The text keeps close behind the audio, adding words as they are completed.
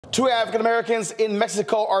Two African Americans in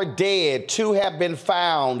Mexico are dead. Two have been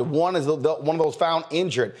found. One is one of those found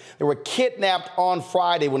injured. They were kidnapped on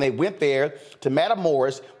Friday when they went there to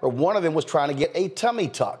Matamoros, where one of them was trying to get a tummy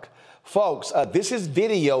tuck. Folks, this is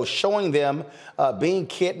video showing them being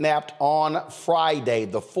kidnapped on Friday.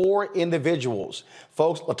 The four individuals,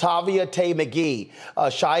 folks, Latavia McGee,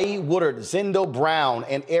 Shaeed Woodard, Zindell Brown,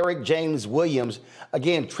 and Eric James Williams,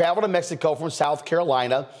 again, traveled to Mexico from South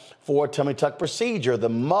Carolina for a tummy tuck procedure. The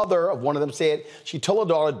mother of one of them said she told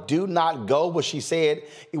her daughter, do not go, but she said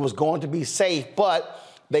it was going to be safe. But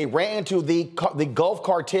they ran into the Gulf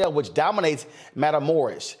cartel, which dominates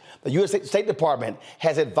Matamoros. The U.S. State Department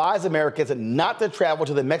has advised Americans not to travel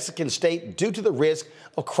to the Mexican state due to the risk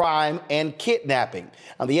of crime and kidnapping.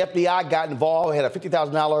 And the FBI got involved, had a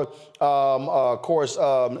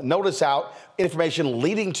 $50,000 notice out, information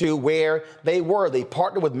leading to where they were. They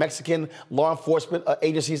partnered with Mexican law enforcement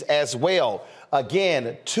agencies as well.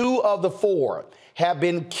 Again, two of the four have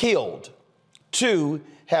been killed. Two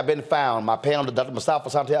have been found. My panel, Dr. Mustafa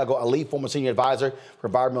Santiago Ali, former senior advisor for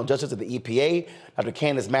environmental justice at the EPA, Dr.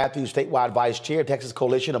 Candace Matthews, statewide vice chair, Texas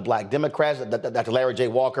Coalition of Black Democrats, Dr. Larry J.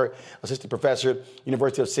 Walker, assistant professor,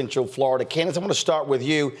 University of Central Florida. Candace, I want to start with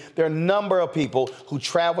you. There are a number of people who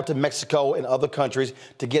travel to Mexico and other countries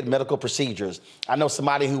to get medical procedures. I know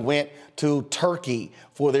somebody who went to Turkey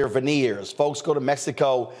for their veneers. Folks go to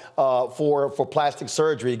Mexico for plastic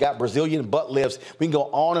surgery. You got Brazilian butt lifts. We can go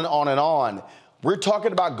on and on and on. We're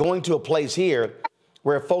talking about going to a place here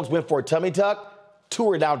where folks went for a tummy tuck, two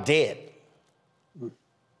are now dead.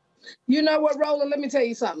 You know what, Roland, let me tell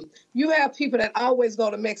you something. You have people that always go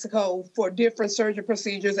to Mexico for different surgery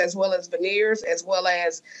procedures, as well as veneers, as well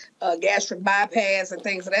as gastric bypass and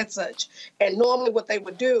things of that such. And normally what they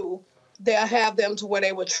would do, they'll have them to where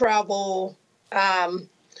they would travel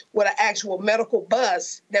with an actual medical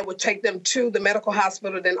bus that would take them to the medical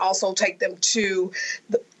hospital, then also take them to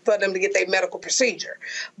for them to get their medical procedure.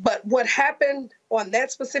 But what happened on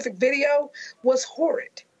that specific video was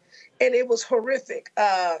horrid, and it was horrific.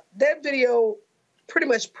 That video pretty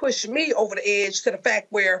much pushed me over the edge to the fact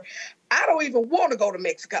where I don't even want to go to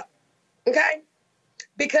Mexico, okay?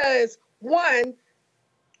 Because one,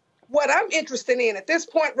 what I'm interested in at this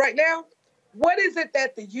point right now, what is it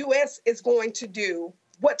that the U.S. is going to do?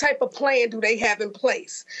 What type of plan do they have in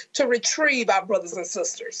place to retrieve our brothers and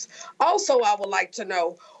sisters? Also, I would like to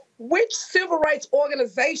know which civil rights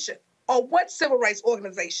organization or what civil rights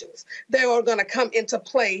organizations they are going to come into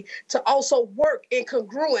play to also work in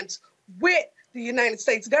congruence with the United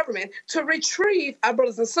States government to retrieve our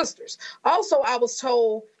brothers and sisters. Also, I was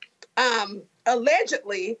told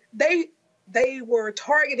allegedly they were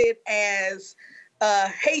targeted as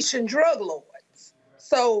Haitian drug lords.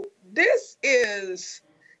 So this is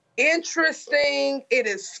interesting, it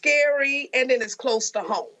is scary, and it is close to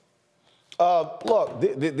home. Look,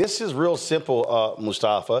 this is real simple,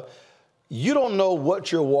 Mustafa. You don't know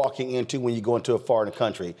what you're walking into when you go into a foreign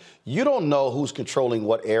country. You don't know who's controlling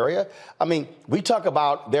what area. I mean, we talk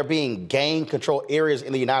about there being gang control areas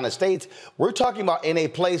in the United States. We're talking about in a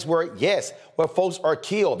place where, yes, where folks are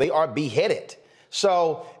killed, they are beheaded.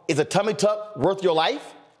 So is a tummy tuck worth your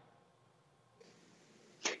life?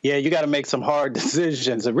 Yeah, you got to make some hard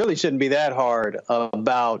decisions. It really shouldn't be that hard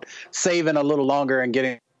about saving a little longer and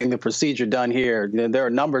getting the procedure done here. There are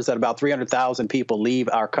numbers that about 300,000 people leave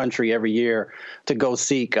our country every year to go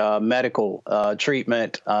seek medical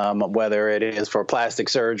treatment, whether it is for plastic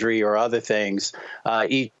surgery or other things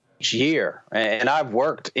each year. And I've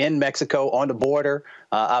worked in Mexico on the border.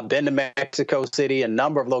 I've been to Mexico City, a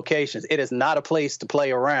number of locations. It is not a place to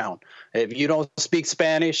play around. If you don't speak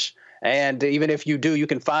Spanish, and even if you do, you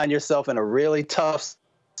can find yourself in a really tough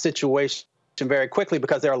situation very quickly,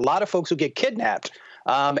 because there are a lot of folks who get kidnapped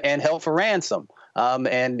and held for ransom.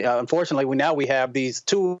 Unfortunately, we have these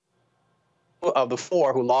two of the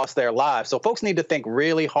four who lost their lives. So folks need to think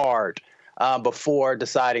really hard before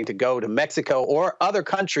deciding to go to Mexico or other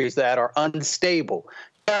countries that are unstable.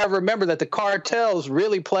 Remember that the cartels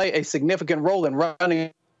really play a significant role in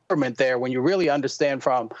running government there when you really understand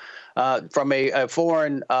from a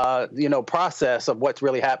foreign process of what's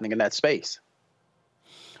really happening in that space.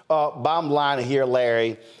 Bottom line here,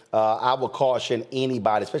 Larry, I will caution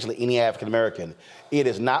anybody, especially any African American, it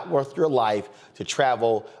is not worth your life to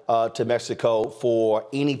travel to Mexico for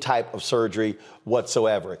any type of surgery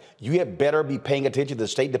whatsoever. You had better be paying attention to the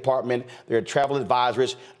State Department. Their travel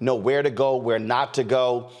advisors know where to go, where not to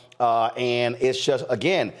go. And it's just,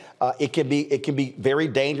 again, it can be very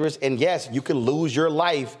dangerous. And yes, you can lose your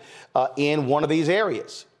life in one of these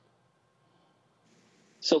areas.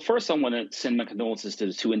 So first, I want to send my condolences to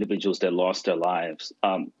the two individuals that lost their lives.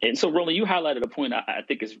 And so, Roland, you highlighted a point I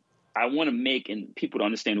think I want to make, and people to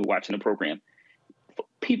understand who are watching the program.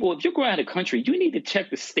 People, if you're going out of the country, you need to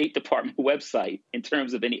check the State Department website in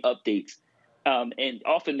terms of any updates. And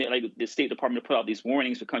often, like, the State Department put out these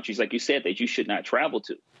warnings for countries, like you said, that you should not travel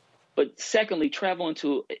to. But secondly, traveling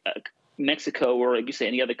to Mexico or, like you say,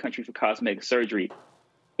 any other country for cosmetic surgery,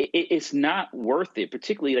 it's not worth it.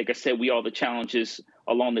 Particularly, like I said, all the challenges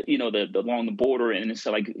along along the border, and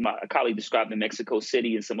so like my colleague described in Mexico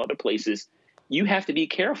City and some other places. You have to be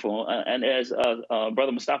careful, and as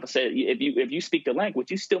Brother Mustafa said, if you speak the language,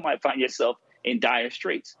 you still might find yourself in dire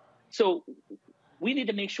straits. So we need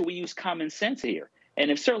to make sure we use common sense here. And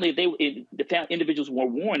if the individuals were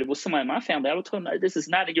warned, if it was somebody in my family, I would tell them this is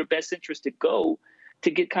not in your best interest to go to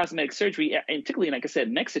get cosmetic surgery, and particularly, like I said,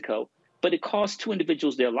 Mexico. But it costs two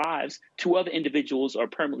individuals their lives. Two other individuals are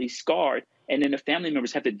permanently scarred. And then the family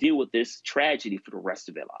members have to deal with this tragedy for the rest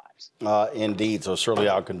of their lives. Indeed. So certainly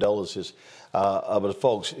our condolences. But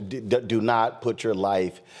folks, do not put your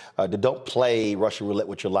life, don't play Russian roulette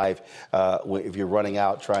with your life if you're running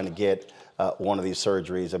out trying to get one of these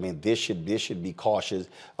surgeries. I mean, this should be cautious,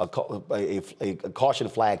 a caution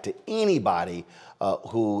flag to anybody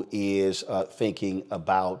who is thinking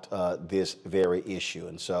about this very issue.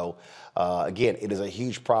 And so, again, it is a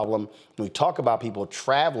huge problem. We talk about people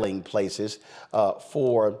traveling places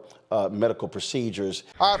for medical procedures.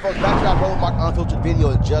 All right, folks, back to our Roland Unfiltered video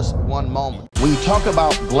in just one moment. When you talk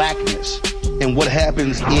about blackness and what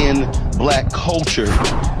happens in black culture,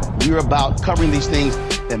 we're about covering these things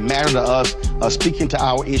that matter to us, speaking to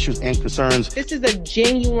our issues and concerns. This is a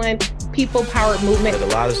genuine people-powered movement.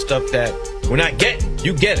 There's a lot of stuff that we're not getting.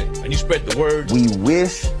 You get it, and you spread the word. We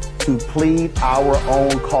wish to plead our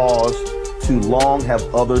own cause. Too long have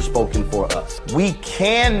others spoken for us. We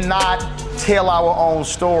cannot tell our own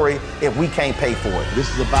story if we can't pay for it. This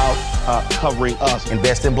is about covering us.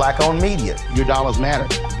 Invest in black-owned media. Your dollars matter.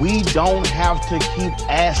 We don't have to keep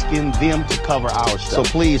asking them to cover our stuff. So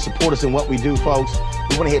please support us in what we do, folks.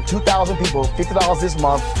 We want to hit 2,000 people, $50 this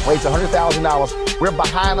month, raise $100,000. We're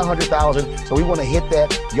behind 100,000, so we want to hit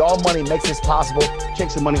that. Y'all money makes this possible. Check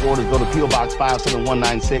some money orders. Go to P.O. Box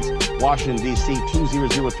 57196, Washington, D.C.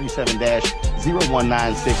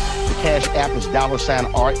 20037-0196. The Cash App is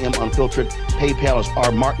 $RM Unfiltered. PayPal is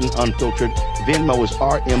R Martin Unfiltered. Venmo is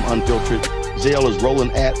RM Unfiltered. Zelle is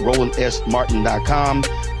Roland at RolandSMartin.com.